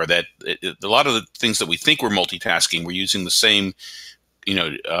or that a lot of the things that we think we're multitasking, we're using the same,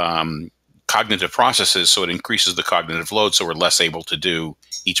 cognitive processes, so it increases the cognitive load, so we're less able to do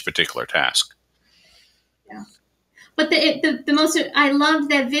each particular task. Yeah. But the most, I loved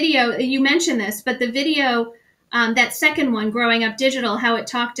that video, you mentioned this, but the video, that second one, Growing Up Digital, how it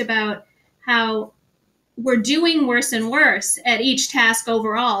talked about how we're doing worse and worse at each task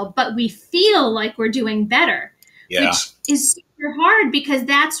overall, but we feel like we're doing better, which is super hard, because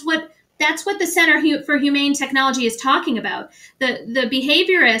that's what the Center for Humane Technology is talking about. The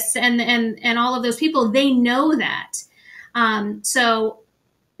behaviorists and all of those people, they know that. So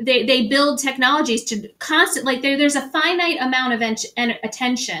they build technologies to there's a finite amount of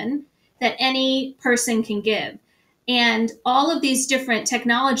attention that any person can give. And all of these different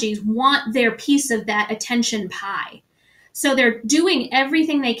technologies want their piece of that attention pie. So they're doing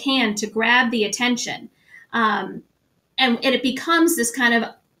everything they can to grab the attention. And it becomes this kind of,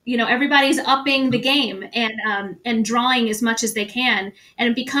 everybody's upping the game and drawing as much as they can. And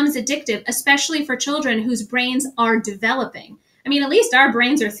it becomes addictive, especially for children whose brains are developing. I mean, at least our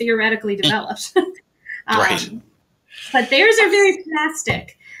brains are theoretically developed. Right. But theirs are very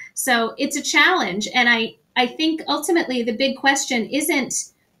plastic. So it's a challenge. And I think ultimately the big question isn't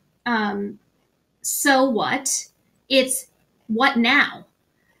so what, it's what now?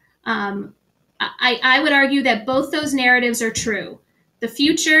 I would argue that both those narratives are true. The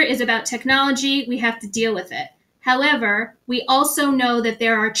future is about technology. We have to deal with it. However, we also know that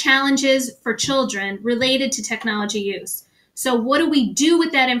there are challenges for children related to technology use. So what do we do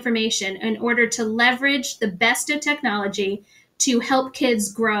with that information in order to leverage the best of technology to help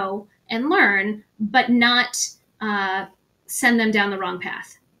kids grow and learn, but not send them down the wrong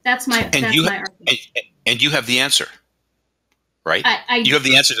path? That's my argument. And you have the answer, right? You have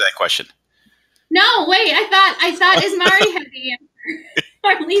the answer to that question. No, wait. I thought Ismari had the answer.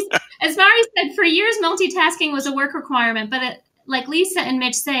 Or at least, Ismari said, for years multitasking was a work requirement, but like Lisa and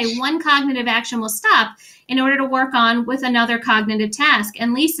Mitch say, one cognitive action will stop in order to work on with another cognitive task.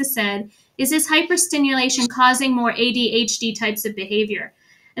 And Lisa said, is this hyperstimulation causing more ADHD types of behavior?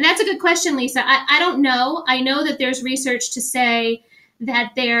 And that's a good question, Lisa. I don't know. I know that there's research to say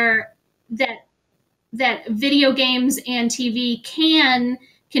that that video games and TV can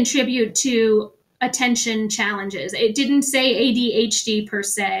contribute to attention challenges. It didn't say ADHD per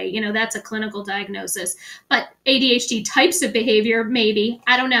se, that's a clinical diagnosis, but ADHD types of behavior, maybe,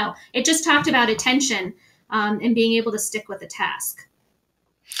 I don't know. It just talked about attention and being able to stick with a task.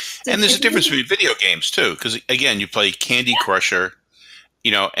 So and there's a difference between video games too, because again, you play Candy Crusher,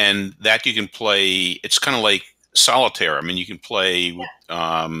 and that you can play, it's kind of like solitaire. I mean, you can play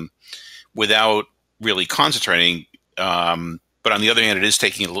without really concentrating, but on the other hand, it is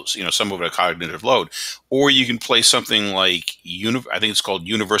taking some of a cognitive load. Or you can play something like I think it's called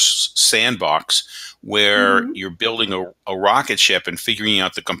Universe Sandbox, where you're building a rocket ship and figuring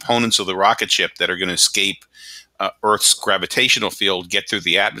out the components of the rocket ship that are going to escape Earth's gravitational field, get through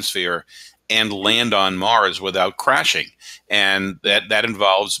the atmosphere, and land on Mars without crashing. And that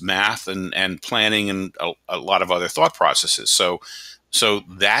involves math and planning and a lot of other thought processes. So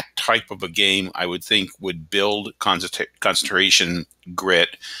that type of a game, I would think, would build concentration,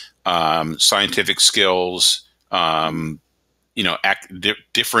 grit, scientific skills,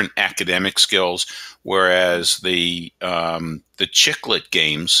 different academic skills. Whereas the chiclet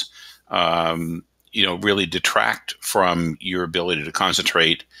games, really detract from your ability to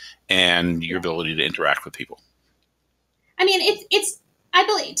concentrate and your ability to interact with people. I mean, I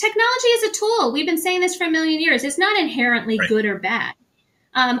believe technology is a tool. We've been saying this for a million years. It's not inherently good or bad.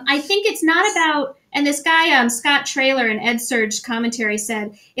 I think it's not about, and this guy, Scott Traylor in EdSurge commentary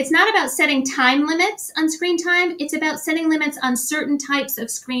said, it's not about setting time limits on screen time. It's about setting limits on certain types of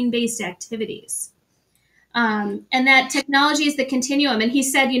screen-based activities. And that technology is the continuum. And he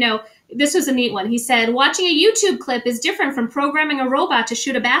said, this was a neat one. He said, watching a YouTube clip is different from programming a robot to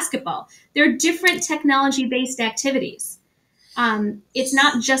shoot a basketball. They're different technology-based activities. It's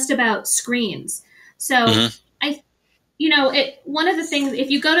not just about screens. So one of the things, if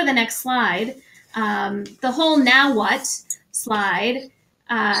you go to the next slide, the whole now what slide,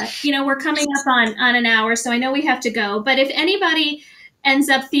 we're coming up on an hour, so I know we have to go. But if anybody ends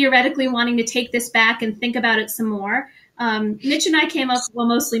up theoretically wanting to take this back and think about it some more, Mitch and I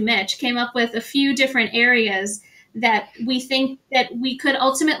mostly Mitch, came up with a few different areas that we think that we could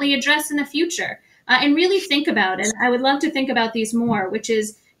ultimately address in the future and really think about. And I would love to think about these more, which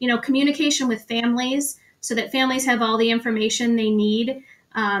is, communication with families, so that families have all the information they need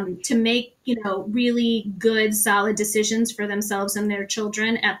to make, really good, solid decisions for themselves and their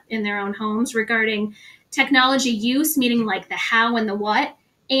children in their own homes regarding technology use, meaning like the how and the what,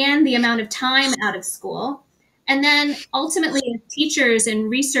 and the amount of time out of school. And then ultimately, as teachers and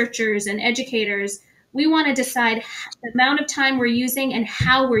researchers and educators, we want to decide the amount of time we're using and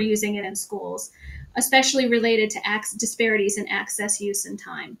how we're using it in schools, especially related to disparities in access, use, and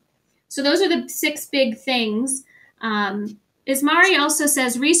time. So those are the 6 big things. Ismari also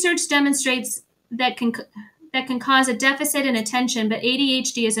says research demonstrates that can cause a deficit in attention, but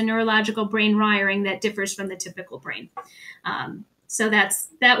ADHD is a neurological brain wiring that differs from the typical brain. So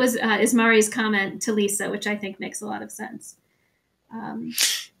that was Ismari's comment to Lisa, which I think makes a lot of sense.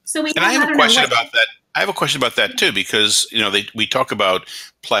 So we. And I have a question about that. I have a question about that too, because we talk about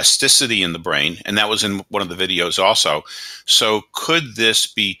plasticity in the brain, and that was in one of the videos also. So could this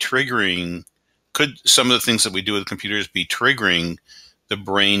be triggering? Could some of the things that we do with computers be triggering the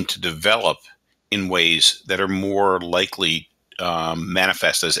brain to develop in ways that are more likely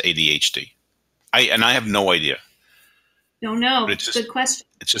manifest as ADHD? I have no idea. Don't know. It's good question.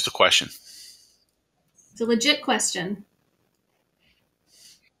 It's just a question. It's a legit question.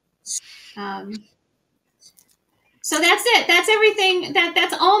 So that's it. That's everything.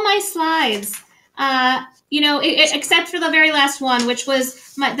 That's all my slides. Except for the very last one, which was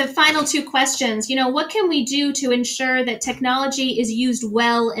the final 2 questions. What can we do to ensure that technology is used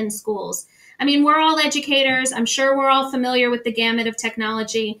well in schools? I mean, we're all educators. I'm sure we're all familiar with the gamut of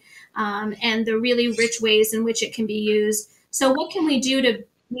technology and the really rich ways in which it can be used. So what can we do to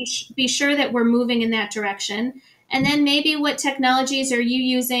be sure that we're moving in that direction? And then maybe what technologies are you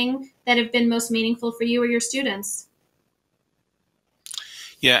using that have been most meaningful for you or your students?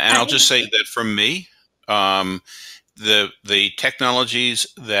 Yeah, and I'll just say that for me, the technologies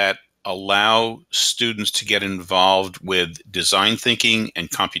that allow students to get involved with design thinking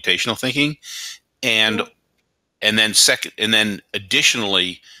and computational thinking, and then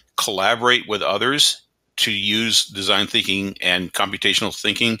additionally collaborate with others to use design thinking and computational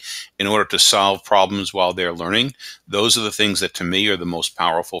thinking in order to solve problems while they're learning. Those are the things that to me are the most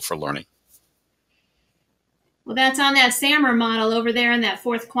powerful for learning. Well, that's on that SAMR model over there in that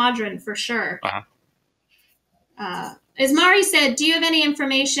 4th quadrant for sure. As Mari said, do you have any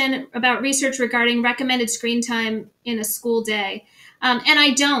information about research regarding recommended screen time in a school day? And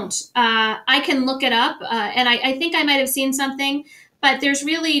I don't. I can look it up, and I think I might have seen something, but there's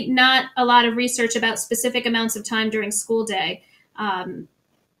really not a lot of research about specific amounts of time during school day that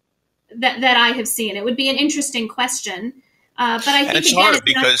I have seen. It would be an interesting question, but I think it's again, hard it's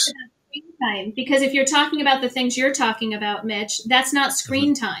because screen time, because if you're talking about the things you're talking about, Mitch, that's not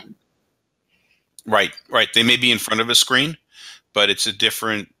screen time. Right. They may be in front of a screen, but it's a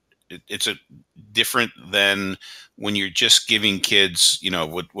different than when you're just giving kids,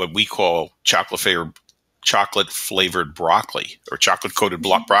 what we call chocolate flavored broccoli or chocolate coated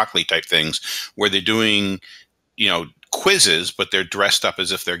broccoli type things, where they're doing, quizzes, but they're dressed up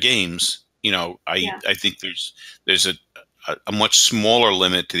as if they're games. I think there's a much smaller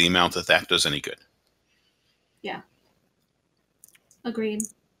limit to the amount that does any good. Yeah. Agreed.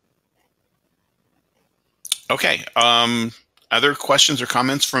 Okay. Other questions or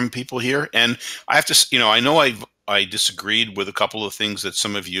comments from people here? And I have to, I know I disagreed with a couple of things that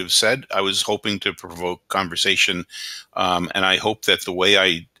some of you have said. I was hoping to provoke conversation, and I hope that the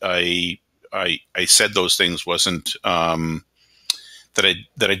way I said those things wasn't that I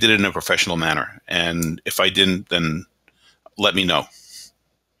did it in a professional manner. And if I didn't, then let me know. I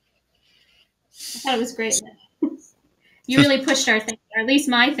thought it was great. You really pushed our thinking, or at least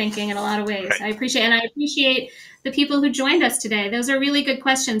my thinking, in a lot of ways. Right. I appreciate the people who joined us today. Those are really good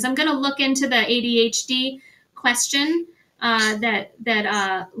questions. I'm going to look into the ADHD question that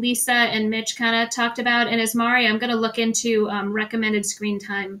Lisa and Mitch kind of talked about, and as Mari, I'm going to look into recommended screen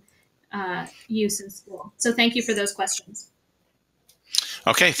time use in school. So thank you for those questions.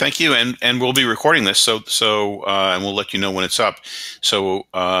 Okay, thank you, and we'll be recording this, so and we'll let you know when it's up. So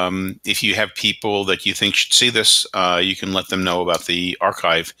if you have people that you think should see this, you can let them know about the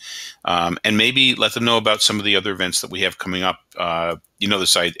archive, and maybe let them know about some of the other events that we have coming up. The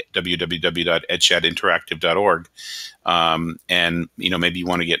site www.edchatinteractive.org, and maybe you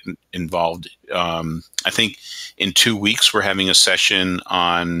want to get involved. I think in 2 weeks we're having a session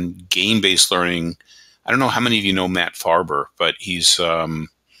on game-based learning. I don't know how many of you know Matt Farber, but he's an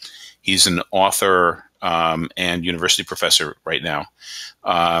author and university professor right now.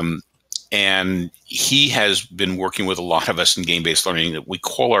 And he has been working with a lot of us in game-based learning. That we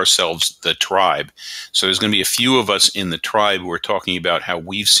call ourselves the tribe. So there's going to be a few of us in the tribe who are talking about how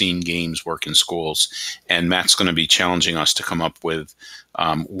we've seen games work in schools. And Matt's going to be challenging us to come up with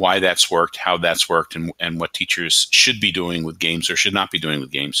why that's worked, how that's worked, and what teachers should be doing with games or should not be doing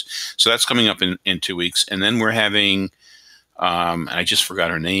with games. So that's coming up in 2 weeks. And then we're having, I just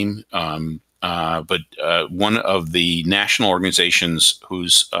forgot her name, but one of the national organizations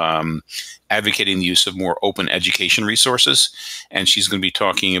who's advocating the use of more open education resources. And she's going to be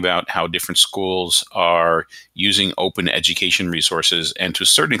talking about how different schools are using open education resources and to a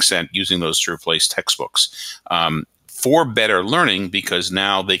certain extent using those to replace textbooks for better learning, because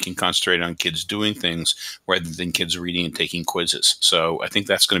now they can concentrate on kids doing things rather than kids reading and taking quizzes. So I think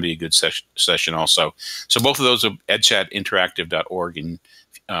that's going to be a good session also. So both of those are edchatinteractive.org and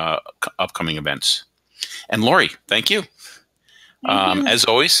upcoming events. And Lori, thank you. As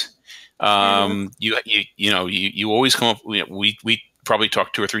always, you always come up. We probably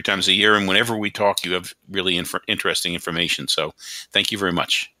talk 2 or 3 times a year, and whenever we talk, you have really interesting information. So, thank you very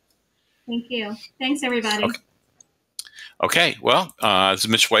much. Thank you. Thanks, everybody. Okay. Well, this is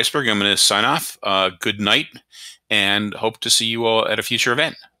Mitch Weisberg. I'm going to sign off. Good night, and hope to see you all at a future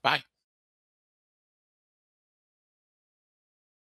event.